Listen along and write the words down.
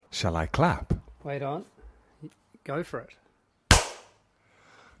Shall I clap? Wait on. Go for it.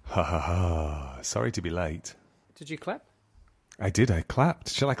 Ha ha ha. Sorry to be late. Did you clap? I did, I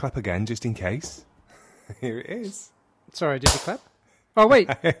clapped. Shall I clap again, just in case? Here it is. Sorry, did you clap? Oh, wait.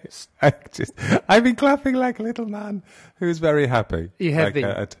 I've been clapping like a little man who's very happy. You have like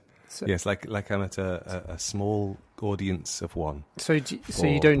been? Yes, like I'm at a small audience of one. So you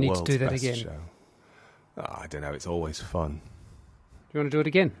don't need to do that Best again? Show. Oh, I don't know, it's always fun. Do you want to do it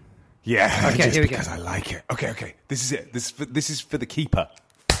again? Yeah, Okay, just here we go. because I like it. Okay, this is it. This is for the keeper.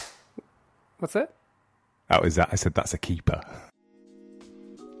 What's that? That was that. I said that's a keeper.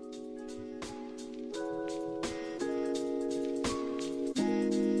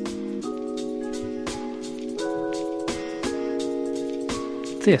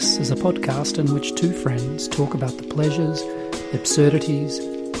 This is a podcast in which two friends talk about the pleasures, absurdities,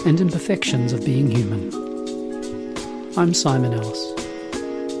 and imperfections of being human. I'm Simon Ellis.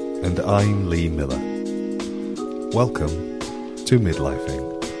 And I'm Lee Miller. Welcome to Midlifing.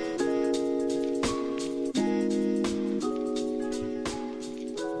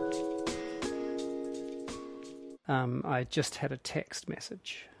 I just had a text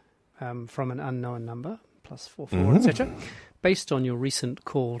message from an unknown number, +44, etc. Based on your recent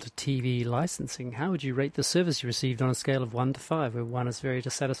call to TV licensing, how would you rate the service you received on a scale of 1 to 5, where 1 is very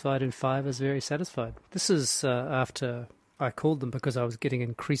dissatisfied and 5 is very satisfied? This is after I called them because I was getting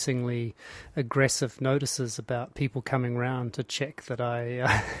increasingly aggressive notices about people coming round to check that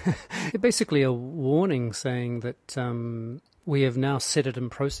I... basically a warning saying that we have now set it in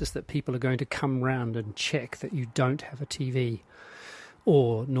process that people are going to come round and check that you don't have a TV.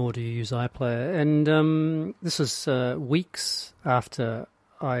 Or nor do you use iPlayer. And this was weeks after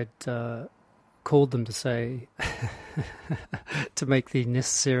I'd called them to say, to make the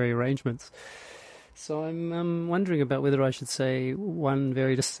necessary arrangements. So I'm wondering about whether I should say 1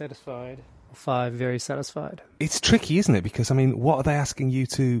 very dissatisfied or 5 very satisfied. It's tricky, isn't it? Because, I mean, what are they asking you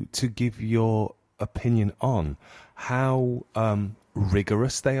to give your opinion on? How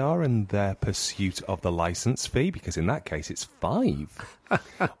rigorous they are in their pursuit of the license fee, because in that case it's 5,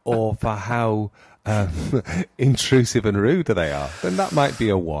 or for how intrusive and rude they are, then that might be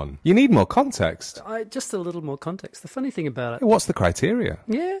a 1. You need more context. Just a little more context. The funny thing about it... What's the criteria?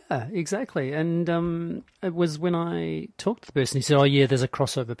 Yeah, exactly. And it was when I talked to the person, he said, oh yeah, there's a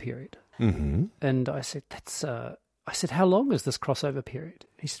crossover period. Mm-hmm. And I said, I said, how long is this crossover period?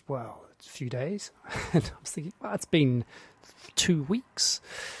 He said, well, it's a few days. And I was thinking, well, it's been 2 weeks.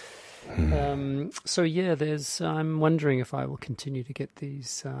 So yeah, I'm wondering if I will continue to get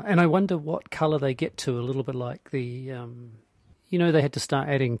these, and I wonder what colour they get to. A little bit like the, they had to start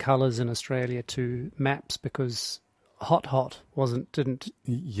adding colours in Australia to maps because hot didn't.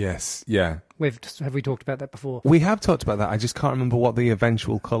 Yes, yeah. Have we talked about that before? We have talked about that. I just can't remember what the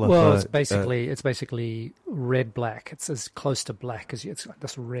eventual colour. Well, for, it's basically red black. It's as close to black as it's like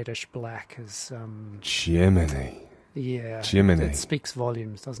this reddish black as. Jiminy. Yeah, Jiminy. It speaks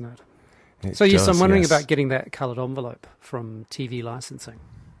volumes, doesn't it? So yes, I'm wondering yes. about getting that coloured envelope from TV licensing.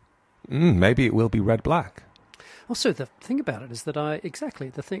 Maybe it will be red-black. Also, the thing about it is that I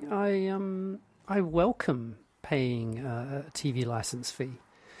welcome paying a TV license fee.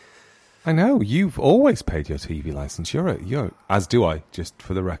 I know, you've always paid your TV license. You're as do I, just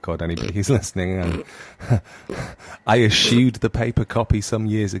for the record, anybody who's listening. And I eschewed the paper copy some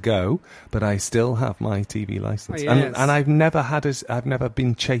years ago, but I still have my TV license. Oh, yes. And I've never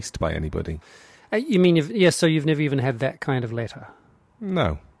been chased by anybody. You mean, so you've never even had that kind of letter?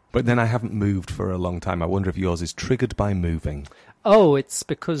 No. But then I haven't moved for a long time. I wonder if yours is triggered by moving. Oh, it's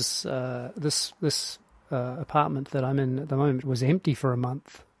because this apartment that I'm in at the moment was empty for a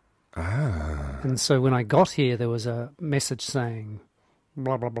month. Ah. And so when I got here, there was a message saying,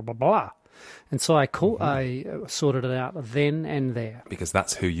 blah, blah, blah, blah, blah. And so I sorted it out then and there. Because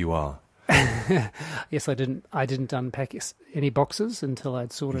that's who you are. Yes, I didn't unpack any boxes until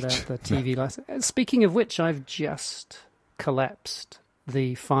I'd sorted out the TV license. Speaking of which, I've just collapsed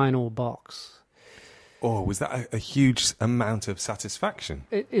the final box. Oh, was that a huge amount of satisfaction?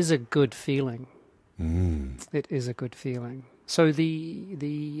 It is a good feeling. Mm. It is a good feeling. So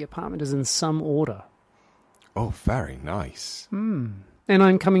the apartment is in some order. Oh, very nice. And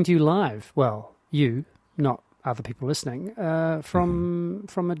I'm coming to you live. Well, you, not other people listening, from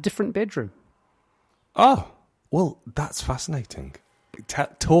a different bedroom. Oh, well, that's fascinating.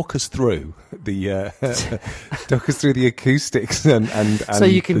 Talk us through the acoustics and so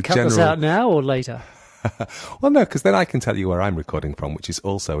you can the cut this out now or later. Well, no, because then I can tell you where I'm recording from, which is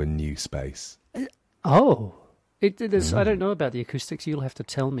also a new space. Oh, I don't know about the acoustics. You'll have to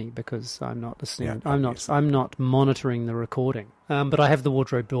tell me because I'm not listening. Yeah, I'm not monitoring the recording. But I have the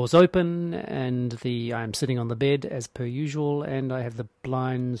wardrobe doors open, and I'm sitting on the bed as per usual, and I have the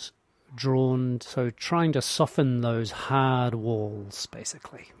blinds drawn. So trying to soften those hard walls,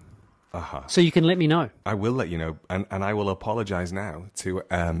 basically. Uh-huh. So you can let me know. I will let you know, and I will apologise now to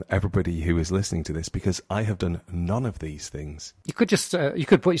everybody who is listening to this because I have done none of these things. You could just you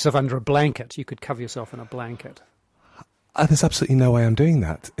could put yourself under a blanket. You could cover yourself in a blanket. There's absolutely no way I'm doing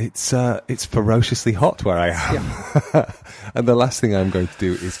that. It's ferociously hot where I am, yeah. And the last thing I'm going to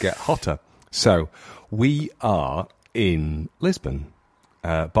do is get hotter. So we are in Lisbon.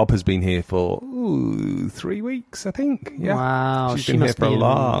 Bob has been here for 3 weeks, I think. Yeah. Wow, she's been here for a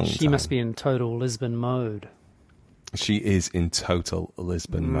long time. She must be in total Lisbon mode. She is in total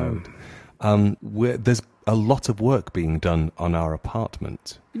Lisbon mode. There's a lot of work being done on our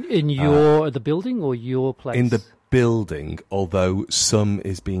apartment. In the building or your place? In the building, although some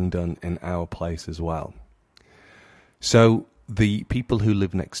is being done in our place as well. So the people who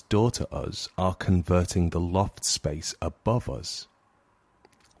live next door to us are converting the loft space above us,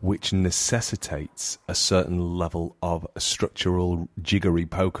 which necessitates a certain level of structural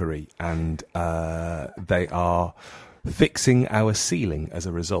jiggery-pokery, and they are fixing our ceiling as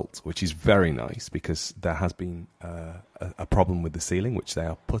a result, which is very nice because there has been a problem with the ceiling, which they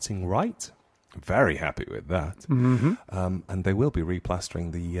are putting right. Very happy with that. Mm-hmm. And they will be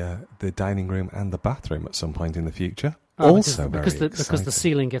replastering the dining room and the bathroom at some point in the future. Because the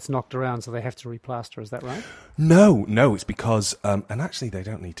ceiling gets knocked around, so they have to replaster. Is that right? No, it's because, and actually they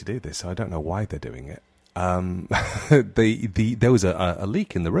don't need to do this, so I don't know why they're doing it. There was a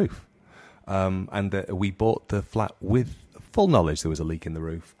leak in the roof, and we bought the flat with full knowledge there was a leak in the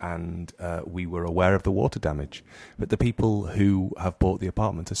roof, and we were aware of the water damage. But the people who have bought the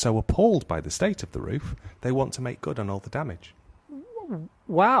apartment are so appalled by the state of the roof, they want to make good on all the damage.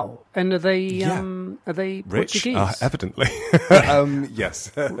 Wow! And are they rich? Portuguese? Evidently, yes.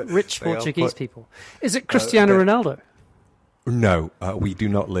 Rich Portuguese people. Is it Cristiano Ronaldo? No, we do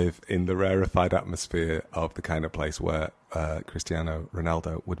not live in the rarefied atmosphere of the kind of place where Cristiano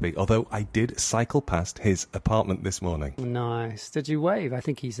Ronaldo would be. Although I did cycle past his apartment this morning. Nice. Did you wave? I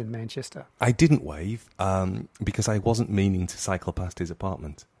think he's in Manchester. I didn't wave because I wasn't meaning to cycle past his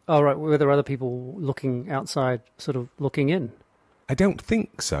apartment. Oh, right. Were there other people looking outside, sort of looking in? I don't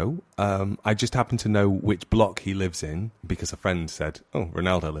think so. I just happen to know which block he lives in because a friend said, "Oh,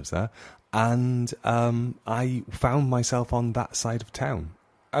 Ronaldo lives there," and I found myself on that side of town.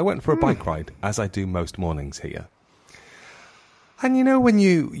 I went for a bike ride, as I do most mornings here. And you know when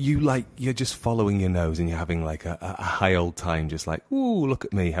you're just following your nose and you're having like a high old time, just like, ooh, look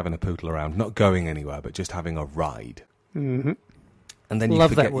at me having a poodle around, not going anywhere, but just having a ride. Mm-hmm. And then you love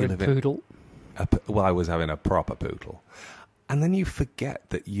forget that word, you live poodle. Well, I was having a proper poodle. And then you forget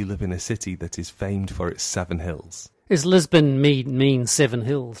that you live in a city that is famed for its 7 hills. Is Lisbon mean 7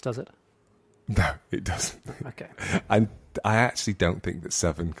 hills, does it? No, it doesn't. Okay. And I actually don't think that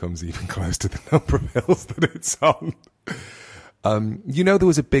 7 comes even close to the number of hills that it's on. There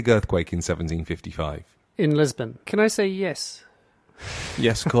was a big earthquake in 1755. In Lisbon. Can I say yes?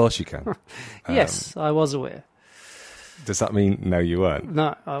 Yes, of course you can. Yes, I was aware. Does that mean no, you weren't?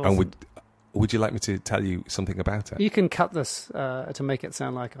 No, I wasn't. And would you like me to tell you something about it? You can cut this to make it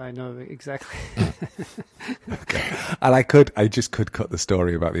sound like I know exactly. Okay. And I just could cut the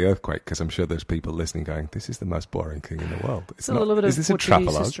story about the earthquake because I'm sure there's people listening going, this is the most boring thing in the world. It's a little bit of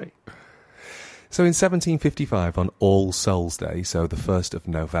Portuguese history. So in 1755, on All Souls Day, so the 1st of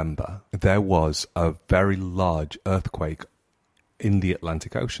November, there was a very large earthquake in the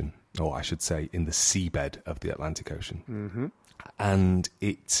Atlantic Ocean, or I should say in the seabed of the Atlantic Ocean. Mm-hmm. And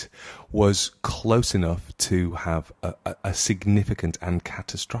it was close enough to have a significant and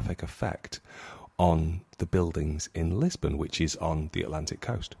catastrophic effect on the buildings in Lisbon, which is on the Atlantic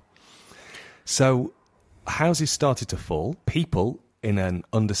coast. So houses started to fall. People, in an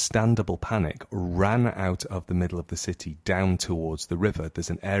understandable panic, ran out of the middle of the city down towards the river. There's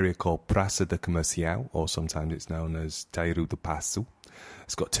an area called Praça da Comercial, or sometimes it's known as Teiro do Passo.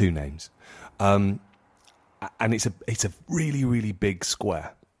 It's got 2 names. And it's a really, really big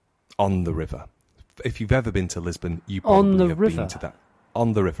square on the river. If you've ever been to Lisbon, you probably have been to that.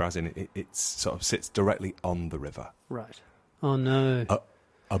 On the river, as in it sort of sits directly on the river. Right. Oh, no.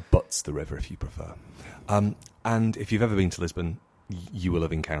 Abuts the river, if you prefer. And if you've ever been to Lisbon, you will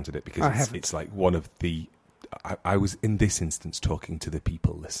have encountered it because it's like one of the... I was, in this instance, talking to the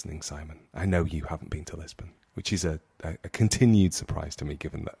people listening, Simon. I know you haven't been to Lisbon, which is a continued surprise to me,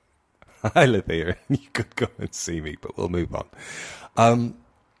 given that I live here and you could go and see me, but we'll move on.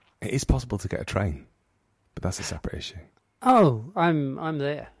 It is possible to get a train but that's a separate issue. Oh, I'm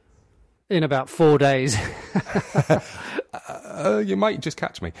there in about 4 days. You might just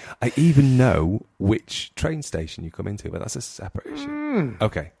catch me. I even know which train station you come into, but that's a separate issue.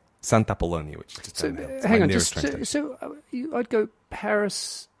 Okay, Santa Polonia, which is just down the hill. It's hang my on, nearest train station. so I'd go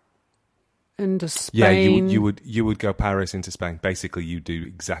Paris into Spain. Yeah, you would go Paris into Spain. Basically, you do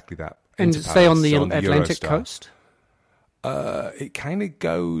exactly that. And Into stay Paris, on the so Atlantic Eurostar. coast. It kind of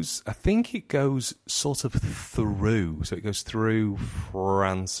goes. I think it goes sort of through. So it goes through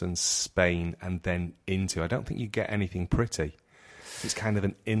France and Spain, and then into. I don't think you get anything pretty. It's kind of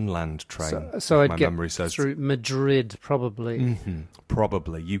an inland train. So if I'd my get memory says. through Madrid, probably. Mm-hmm.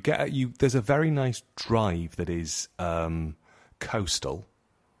 Probably you get There's a very nice drive that is coastal,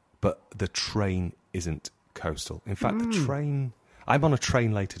 but the train isn't coastal. In fact, the train. I'm on a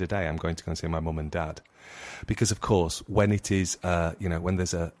train later today. I'm going to go and see my mum and dad. Because, of course, when it is, when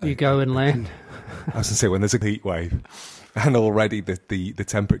there's you go and land. I was going to say, when there's a heat wave, and already the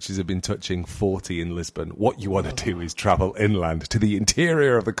temperatures have been touching 40 in Lisbon, what you want to do is travel inland to the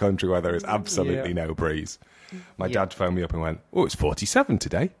interior of the country where there is absolutely no breeze. My dad phoned me up and went, "Oh, it's 47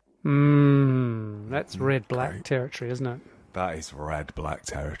 today." That's red-black territory, isn't it? That is red-black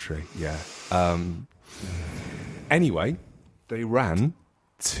territory, yeah. Anyway, they ran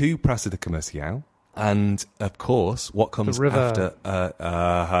to Praça da Comercial. And of course, what comes the river. after? There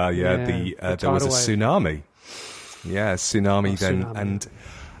was a tsunami. Yeah, tsunami then, tsunami. and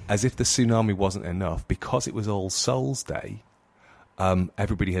as if the tsunami wasn't enough, because it was All Souls Day,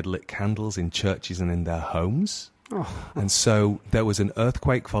 everybody had lit candles in churches and in their homes, and so there was an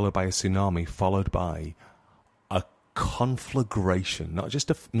earthquake followed by a tsunami, followed by a conflagration. Not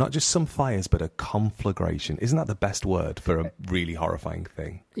just some fires, but a conflagration. Isn't that the best word for a really horrifying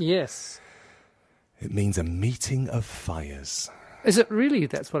thing? Yes. It means a meeting of fires. Is it really?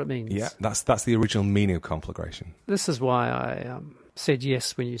 That's what it means? Yeah, that's the original meaning of conflagration. This is why I said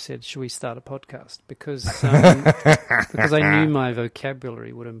yes when you said, should we start a podcast? Because I knew my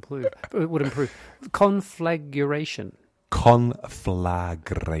vocabulary would improve. Conflagration.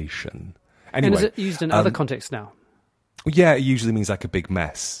 Conflagration. Anyway, and is it used in other contexts now? Yeah, it usually means like a big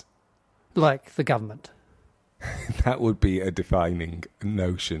mess. Like the government. That would be a defining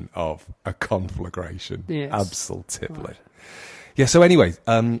notion of a conflagration. Yes. Absolutely. Right. Yeah, so anyway,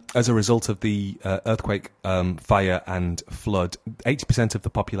 as a result of the earthquake, fire and flood, 80% of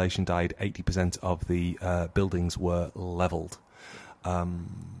the population died, 80% of the buildings were levelled. This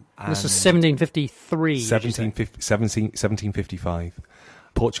was 1753. 1755.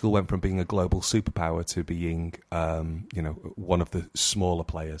 Portugal went from being a global superpower to being, one of the smaller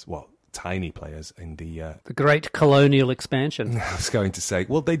players, tiny players in the great colonial expansion. I was going to say,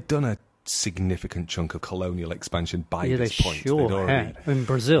 well, they'd done a significant chunk of colonial expansion by this point. Sure had. In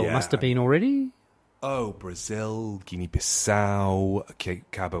Brazil, must have been already. Oh, Brazil, Guinea-Bissau,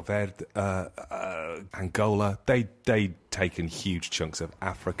 Cabo Verde, Angola. They'd taken huge chunks of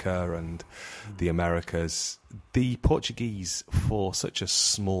Africa and the Americas. The Portuguese, for such a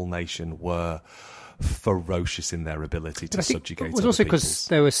small nation, were ferocious in their ability to subjugate. It was also because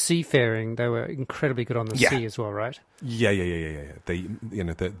they were seafaring; they were incredibly good on the sea as well, right? Yeah. They,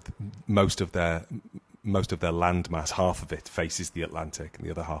 most of their landmass, half of it faces the Atlantic, and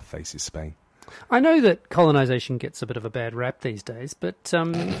the other half faces Spain. I know that colonization gets a bit of a bad rap these days, but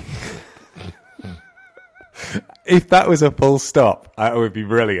if that was a full stop, that would be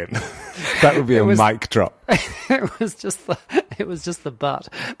brilliant. That would be a mic drop. It was just the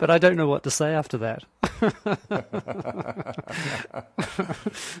but I don't know what to say after that.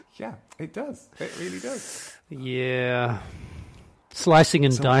 Yeah, it does. It really does. Yeah. Slicing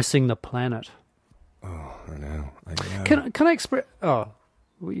and dicing the planet. Oh, I know. Can I express... Oh.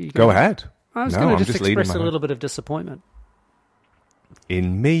 Go ahead. I was going to just express a little bit of disappointment.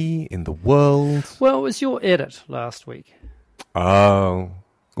 In me, in the world. Well, it was your edit last week. Oh,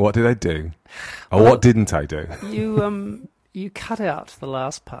 what did I do? Or what didn't I do? You cut out the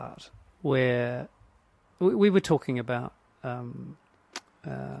last part where we were talking about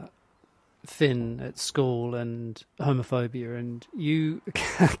Finn at school and homophobia, and you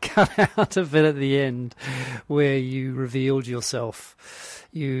cut out a bit at the end where you revealed yourself.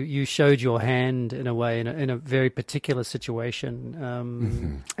 You showed your hand in a way in a very particular situation,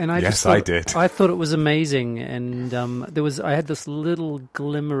 and I did. I thought it was amazing, and I had this little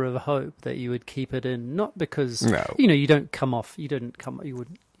glimmer of hope that you would keep it in, not because you don't come off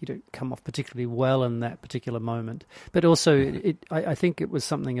particularly well in that particular moment, but also I think it was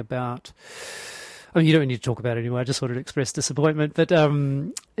something about. I mean, you don't need to talk about it anymore. I just wanted to express disappointment, but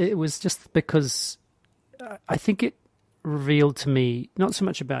it was just because I think revealed to me not so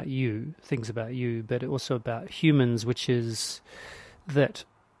much about you, things about you, but also about humans, which is that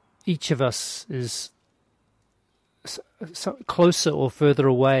each of us is so closer or further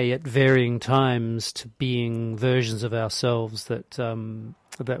away at varying times to being versions of ourselves that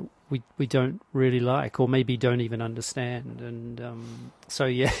that we don't really like, or maybe don't even understand. And so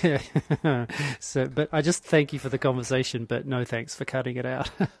yeah, but I just thank you for the conversation, but no thanks for cutting it out.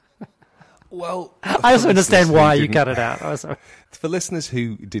 Well, I also understand why you cut it out. Also. For listeners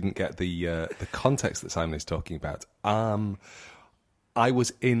who didn't get the context that Simon is talking about, I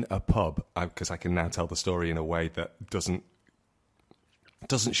was in a pub, because I can now tell the story in a way that doesn't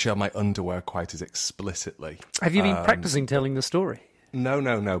show my underwear quite as explicitly. Have you been practicing telling the story? No.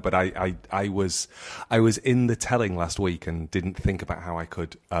 But I was in the telling last week and didn't think about how I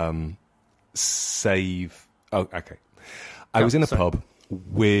could save. Oh, okay. I was in a pub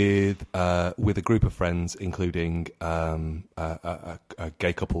with a group of friends, including a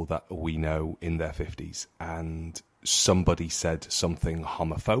gay couple that we know in their 50s, and somebody said something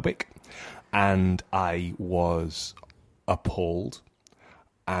homophobic, and I was appalled,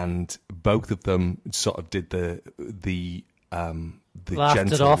 and both of them sort of did the laughed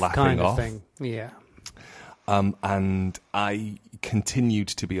gentle it off laughing kind off of thing. Yeah. And I continued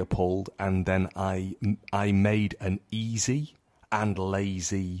to be appalled, and then I made an easy and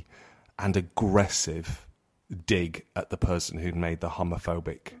lazy and aggressive dig at the person who'd made the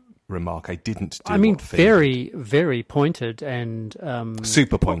homophobic remark. I didn't do. I mean, what Finn very, did. very pointed and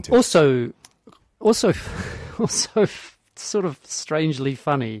Super pointed. Also, sort of strangely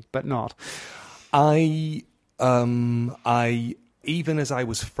funny, but not. I even as I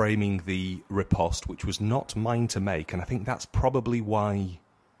was framing the riposte, which was not mine to make, and I think that's probably why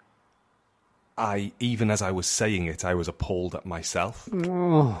even as I was saying it, I was appalled at myself.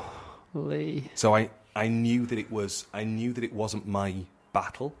 Oh, Lee. So I knew that it wasn't my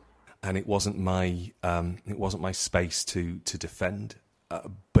battle, and it wasn't my space to defend,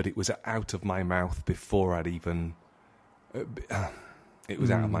 but it was out of my mouth before I'd even. It was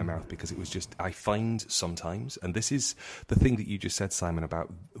out of my mouth because it was just. I find sometimes, and this is the thing that you just said, Simon,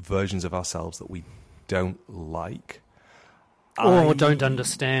 about versions of ourselves that we don't like. Or don't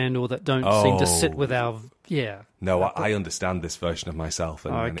understand, or that don't seem to sit with our... Yeah. No, I understand this version of myself,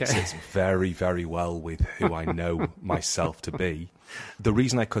 and it sits very, very well with who I know myself to be. The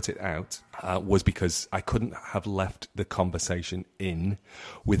reason I cut it out was because I couldn't have left the conversation in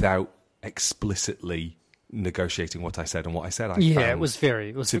without explicitly negotiating what I said, and what I said it was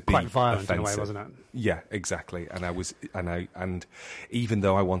quite violent offensive. In a way, wasn't it? Yeah, exactly. And even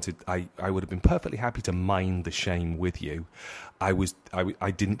though I would have been perfectly happy to mind the shame with you, I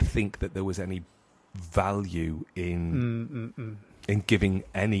didn't think that there was any value in giving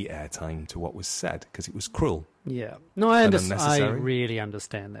any airtime to what was said, because it was cruel. Yeah. No, I understand. I really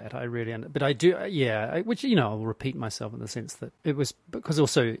understand that. But I do. Yeah, which I'll repeat myself in the sense that it was because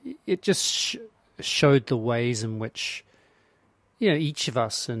also it just showed the ways in which each of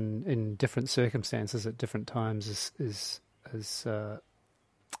us in different circumstances at different times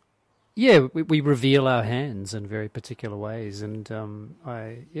we reveal our hands in very particular ways, and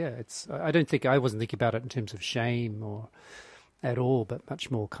I wasn't thinking about it in terms of shame or at all, but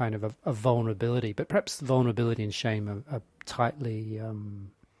much more kind of a vulnerability. But perhaps vulnerability and shame are tightly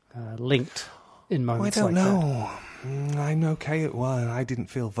linked in moments like that. I don't know. I'm okay. Well, I didn't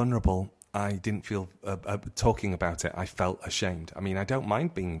feel vulnerable. I didn't feel talking about it. I felt ashamed. I mean, I don't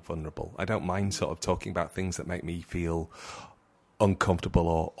mind being vulnerable. I don't mind sort of talking about things that make me feel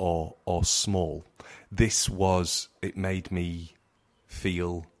uncomfortable or small. It made me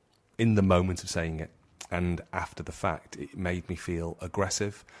feel, in the moment of saying it and after the fact, it made me feel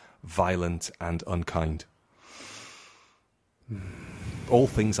aggressive, violent, and unkind. All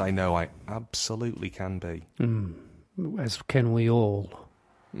things I know I absolutely can be. As can we all.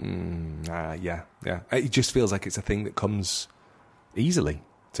 Yeah. It just feels like it's a thing that comes easily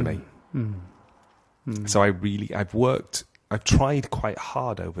to me. So I've tried quite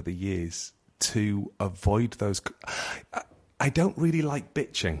hard over the years to avoid those. I don't really like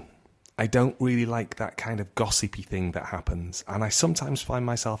bitching. I don't really like that kind of gossipy thing that happens, and I sometimes find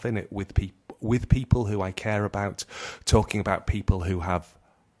myself in it with people who I care about, talking about people who have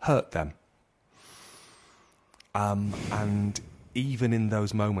hurt them. And even in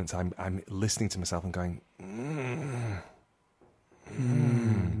those moments, I'm listening to myself and going,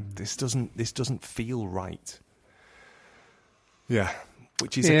 this doesn't feel right. Yeah,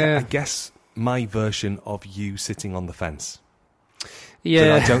 which is I guess my version of you sitting on the fence.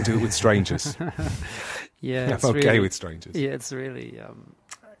 Yeah, but I don't do it with strangers. Yeah, I'm okay with strangers. Yeah, it's really.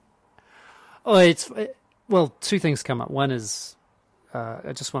 Well, two things come up. One is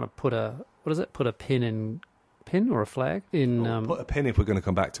I just want to put a pin or a flag in... put a pin if we're going to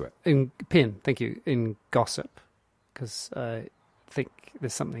come back to it. Thank you, in gossip, because I think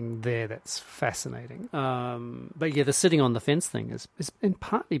there's something there that's fascinating. But yeah, the sitting on the fence thing is in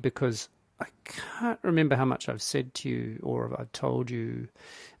partly because I can't remember how much I've said to you or I've told you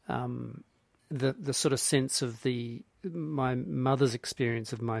the sort of sense of my mother's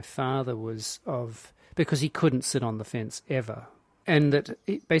experience of my father was because he couldn't sit on the fence ever. And that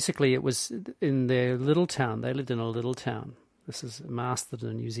basically it was in their little town. They lived in a little town. This is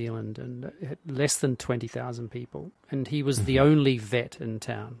Masterton, New Zealand, and it had less than 20,000 people. And he was the only vet in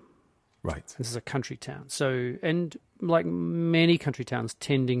town. Right. This is a country town. So, and like many country towns,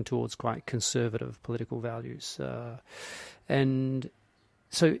 tending towards quite conservative political values. And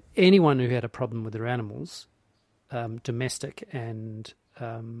so anyone who had a problem with their animals, domestic and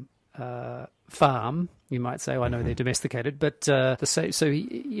farm, you might say, I know they're domesticated, but it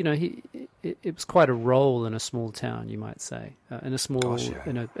was quite a role in a small town, you might say, in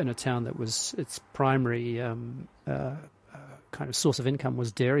a town that was its primary kind of source of income was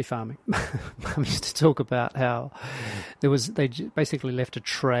dairy farming. Mum used to talk about how they basically left a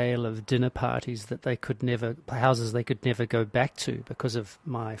trail of dinner parties that houses they could never go back to because of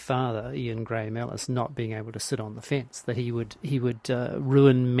my father, Ian Graham Ellis, not being able to sit on the fence. That he would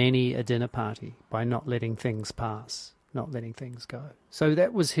ruin many a dinner party by not letting things pass, not letting things go. So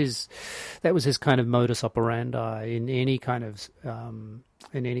that was his kind of modus operandi in any kind of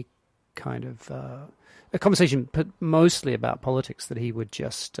a conversation, but mostly about politics, that he would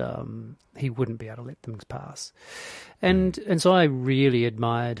just he wouldn't be able to let things pass, and so I really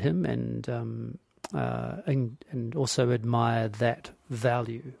admired him and also admired that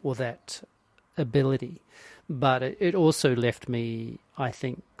value or that ability, but it also left me, I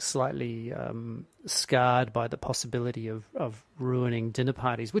think, slightly scarred by the possibility of ruining dinner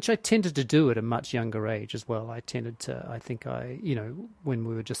parties, which I tended to do at a much younger age as well. When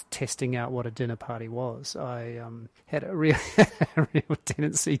we were just testing out what a dinner party was, I had a real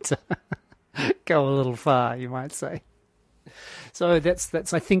tendency to go a little far, you might say. So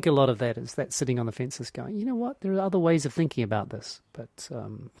that's I think a lot of that is that sitting on the fence is going, you know what, there are other ways of thinking about this, but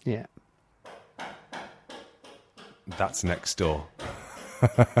yeah. That's next door.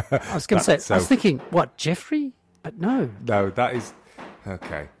 I was going to say, I was thinking, what, Jeffrey? But no. No, that is...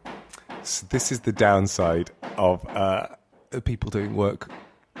 Okay. So this is the downside of people doing work.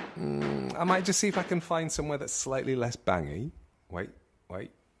 I might just see if I can find somewhere that's slightly less bangy. Wait.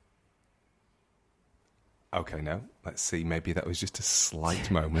 Okay, no. Let's see. Maybe that was just a slight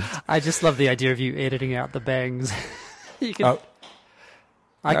moment. I just love the idea of you editing out the bangs. You can...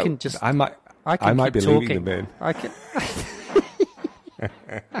 I might be leaving them in. I can...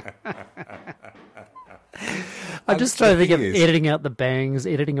 I'm just trying to think of editing out the bangs,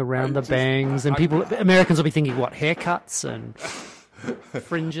 editing around the bangs, and Americans will be thinking, what, haircuts and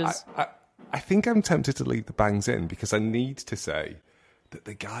fringes? I think I'm tempted to leave the bangs in because I need to say that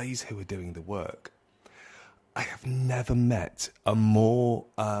the guys who are doing the work, I have never met a more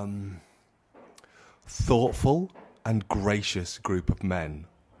thoughtful and gracious group of men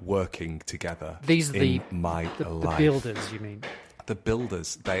working together. These are the builders, you mean? The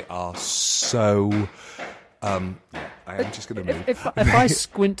builders, they are so... I am just going to move. If I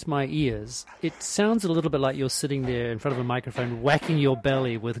squint my ears, it sounds a little bit like you're sitting there in front of a microphone whacking your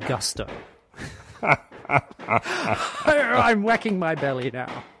belly with gusto. I'm whacking my belly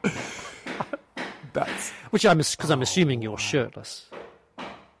now. Because I'm assuming you're shirtless.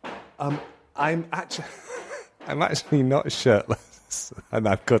 I'm actually not shirtless, and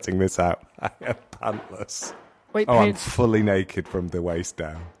I'm cutting this out. I am pantless. Wait, I'm fully naked from the waist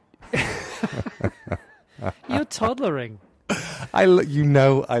down. You're toddlering. I love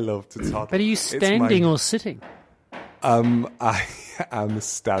to toddle. But are you standing or sitting? I am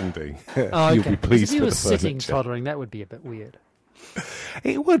standing. Oh, okay. You'll be pleased if you with were the furniture. sitting toddlering, that would be a bit weird.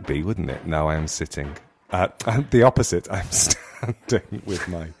 It would be, wouldn't it? No, I am sitting. The opposite. I'm standing with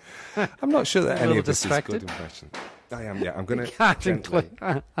my... I'm not sure that any of this is a good impression. I am, yeah. I'm going to gently...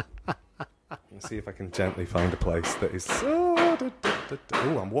 Let's see if I can gently find a place that is... Oh,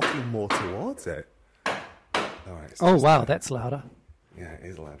 I'm walking more towards it. All right, oh, wow, that's louder. Yeah, it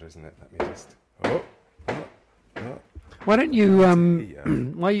is louder, isn't it? Let me just... Oh. Why don't you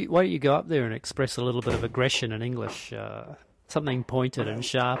why don't you go up there and express a little bit of aggression in English, something pointed and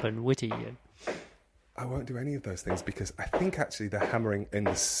sharp and witty? I won't do any of those things because I think actually they're hammering in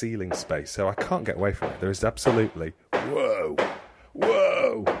the ceiling space, so I can't get away from it. There is absolutely... Whoa!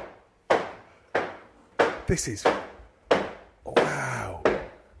 This is... Wow!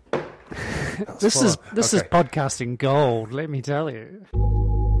 This is podcasting gold, let me tell you.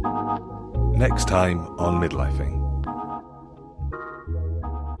 Next time on Midlifing.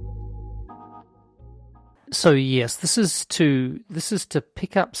 So yes, this is to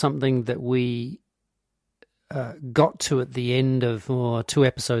pick up something that we got to at the end of 2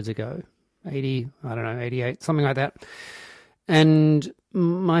 episodes ago, 88, something like that. And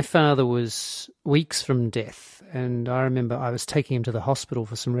my father was weeks from death, and I remember I was taking him to the hospital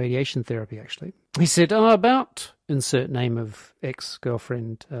for some radiation therapy, actually. He said, about insert name of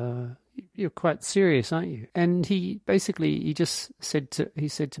ex-girlfriend, you're quite serious, aren't you? And he just said to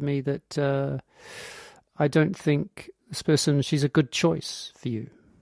me that I don't think this person, she's a good choice for you.